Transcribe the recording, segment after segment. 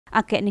អ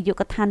គ្គនាយ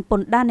កដ្ឋានព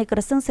ន្ធដារនៃក្រ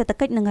សួងសេដ្ឋ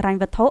កិច្ចនិងហិរញ្ញ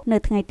វត្ថុនៅ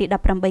ថ្ងៃទី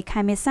18ខែ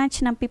មេសា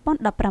ឆ្នាំ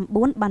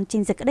2019បានចេ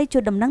ញសេចក្តីជូ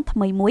នដំណឹងថ្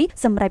មីមួយ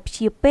សម្រាប់ព្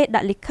យាពេលដា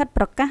ក់លិខិត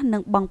ប្រកាសនិ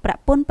ងបង់ប្រា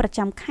ក់ពន្ធប្រ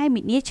ចាំខែ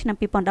មីនាឆ្នាំ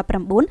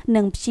2019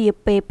និងព្យា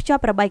ពេលភ្ជា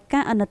ប់របាយកា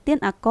រណ៍អនុទាន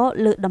អាករ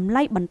លើតម្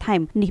លៃបន្ថែ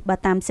មនេះបើ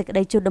តាមសេចក្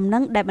តីជូនដំណឹ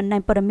ងដែលបណ្ដា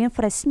ញព័ត៌មាន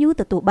Fresh News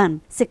ទទួលបាន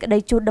សេចក្តី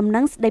ជូនដំណឹ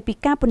ងស្តីពី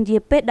ការពន្យា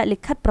ពេលដាក់លិ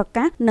ខិតប្រ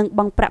កាសនិងប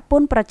ង់ប្រាក់ព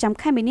ន្ធប្រចាំ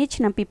ខែមីនា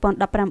ឆ្នាំ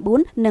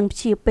2019និងព្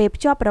យាពេល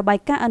ភ្ជាប់របាយ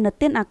ការណ៍អនុ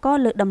ទានអាករ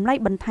លើតម្លៃ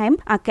បន្ថែម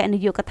អគ្គនា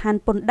យកដ្ឋាន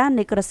ពន្ធដារ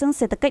នៃក្រសួង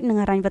សេដ្ឋកិច្ចនិង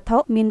ហិរញ្ញវត្ថុ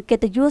មានកិ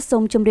ត្តិយសសូ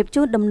មជម្រាប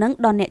ជូនដំណឹង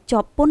ដល់អ្នកជា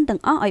ប់ពន្ធទាំ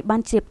ងអស់ឲ្យបា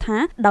នជ្រាបថា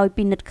ដោយ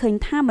ពិនិត្យឃើញ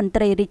ថាមន្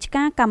ត្រីរាជ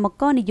ការកម្ម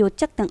ករនិយោ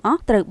ជិកទាំងអស់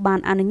ត្រូវបាន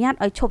អនុញ្ញាត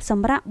ឲ្យឈប់ស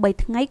ម្រាក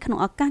3ថ្ងៃក្នុង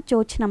ឱកាសចូ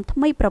លឆ្នាំថ្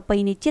មីប្រពៃ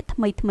ណីជាតិថ្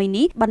មី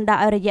នេះបណ្ដា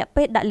ឲ្យរយៈ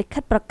ពេលដាក់លិខិ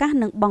តប្រកាស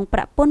និងបង់ប្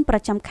រាក់ពន្ធប្រ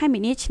ចាំខែមី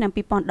នាឆ្នាំ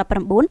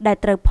2019ដែល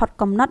ត្រូវផុត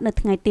កំណត់នៅ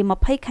ថ្ងៃទី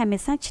20ខែមេ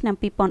សាឆ្នាំ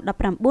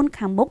2019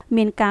ខាងមុខ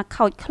មានការ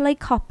ខូចខ្លី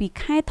ខុសពី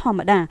ខែធម្ម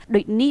តាដូ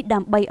ចនេះដើ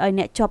ម្បីឲ្យ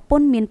អ្នកជាប់ព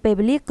ន្ធមានពេល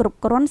វេលាគ្រប់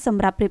គ្រាន់ស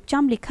ម្រាប់រៀប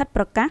ចំលិខិត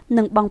ប្រកាស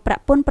និងបង់ប្រា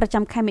ក់ពន្ធប្រ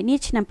ចាំខែមីនា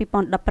ឆ្នាំ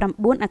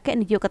2019អគ្គ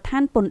នាយកដ្ឋា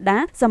នពន្ធដា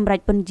រសម្រា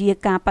ប់ពន្យា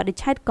ការបដិ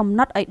ឆេទកំណ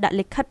ត់ឲ្យដាក់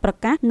លិខិតប្រ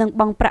កាសនិង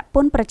បង់ប្រាក់ព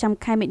ន្ធប្រចាំ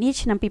ខែមីនា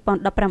ឆ្នាំ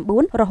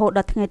2019រហូតដ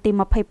ល់ថ្ងៃទី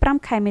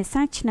25ខែមេ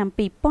សាឆ្នាំ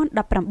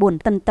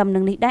2019ទន្ទឹមនឹ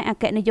ងនេះដែរអ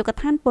គ្គនាយក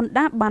ដ្ឋានពន្ធ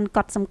ដារបានក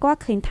ត់សម្គាល់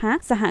ឃើញថា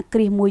សហគ្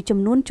រាសមួយចំ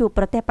នួនជួប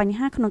ប្រទះបញ្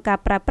ហាក្នុងការ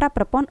ប្រើប្រាស់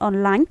ប្រព័ន្ធអន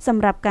ឡាញស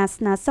ម្រាប់ការ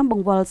ស្នើសុំប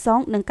ង្វិលសង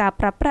និងការ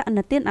ប្រើប្រាស់អ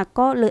នុទានអាក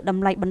រលើត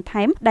ម្លៃបន្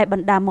ថែមដែលប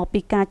ណ្ដាលមក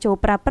ពីការចូល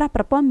ប្រើប្រាស់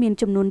ប្រព័ន្ធមាន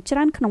ចំនួនច្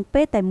រើនក្នុង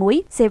ពេលតែមួយ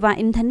សេវា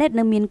អ៊ីនធឺណិត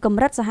នៅមានក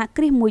ម្រិតសហ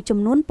គ្រាសមួយចំ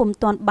នួនពុំ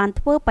ទាន់បាន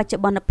ធ្វើបច្ចុ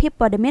ប្បន្នភាព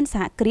ព័ត៌មានស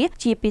ហគ្រាស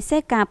ជាពិសេស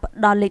ការផ្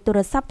ដល់លេខទូរ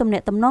ស័ព្ទទំនា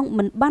ក់ទំនង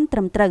មិនបានត្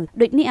រឹមត្រូវ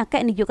ដូចនេះអគ្គ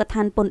នាយកដ្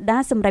ឋានពន្ធដា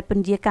រសម្រាប់ព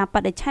ន្យាការប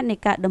ដិឆេទនៃ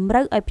ការតម្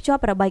រូវឲ្យភ្ជា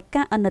ប់របាយ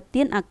ការណ៍អនុ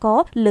ទានអាករ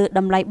លើត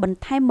ម្លៃបន្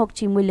ថែមមក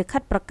ជាមួយលិខិ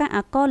តប្រកាស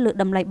អាករលើ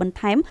តម្លៃបន្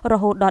ថែមរ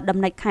ហូតដល់ដំ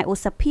ណាច់ខែឧ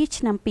សភា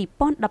ឆ្នាំ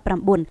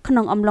2019ក្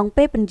នុងអំឡុង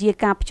ពេលពន្យា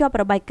ការភ្ជាប់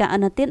របាយការណ៍អ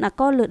នុទានអា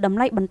ករលើតម្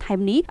លៃបន្ថែម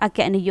នេះអគ្គ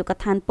នាយក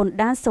ដ្ឋានពន្ធ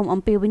ដារសូម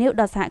អំពាវនាវ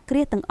ដល់សហគ្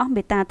រាសទាំងអស់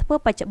មេត្តាធ្វើ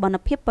បច្ចុប្បន្ន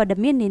ភាពព័ត៌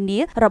មាននានា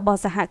របស់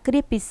សហគ្រា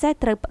សពិសេស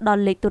ត្រូវផ្ដ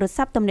ល់លេខទូរ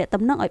ស័ព្ទទំនាក់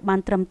ទំនងឲ្យបាន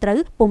ត្រឹមត្រូវ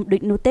ពុំដូ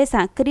ចនោះទេស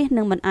ហគ្រាស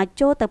នឹងមិនអាច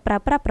ចូលទៅប្រើ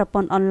ប្រាស់ប្រព័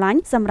ន្ធអនឡាញ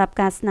សម្រាប់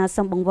ការស្នើ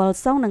សុំបង្វិល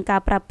សងនិងការ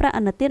ប្រើប្រាស់អ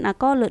នុទានអា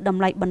ករលើត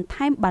ម្លៃបន្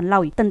ថែមបាន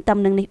ឡើយទន្ទឹម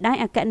នឹងនេះដែរ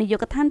អគ្គនាយ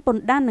កដ្ឋានពន្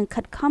ធដារនឹង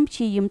ខិតខំព្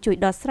យាយាមជួយ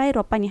ដោះស្រាយ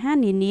រាល់បញ្ហា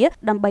នានា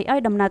ដើម្បីឲ្យ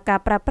ដំណើរការ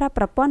ប្រើប្រាស់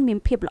ប្រព័ន្ធមាន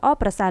ភាពល្អ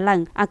ប្រសើរឡើង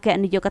អគ្គ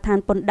នាយកដ្ឋាន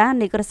ពន្ធដារ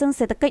នៃក្រសួង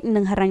សេដ្ឋកិច្ច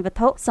និងហិរញ្ញវត្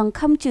ថុសង្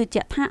ឃឹមជឿ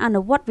ជាក់ថាអ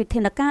នុវត្តវិធា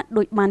នការ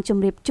ដោយបានជ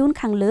ម្រាបជូន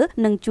ខាងលើ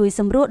នឹងជួយ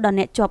សម្រួលដល់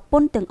អ្នកជាប់ព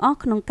ន្ធទាំងអស់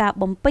ក្នុងការ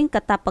បំពេញ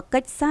កាតព្វកិ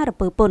ច្ចសារ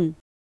ពើពន្ធ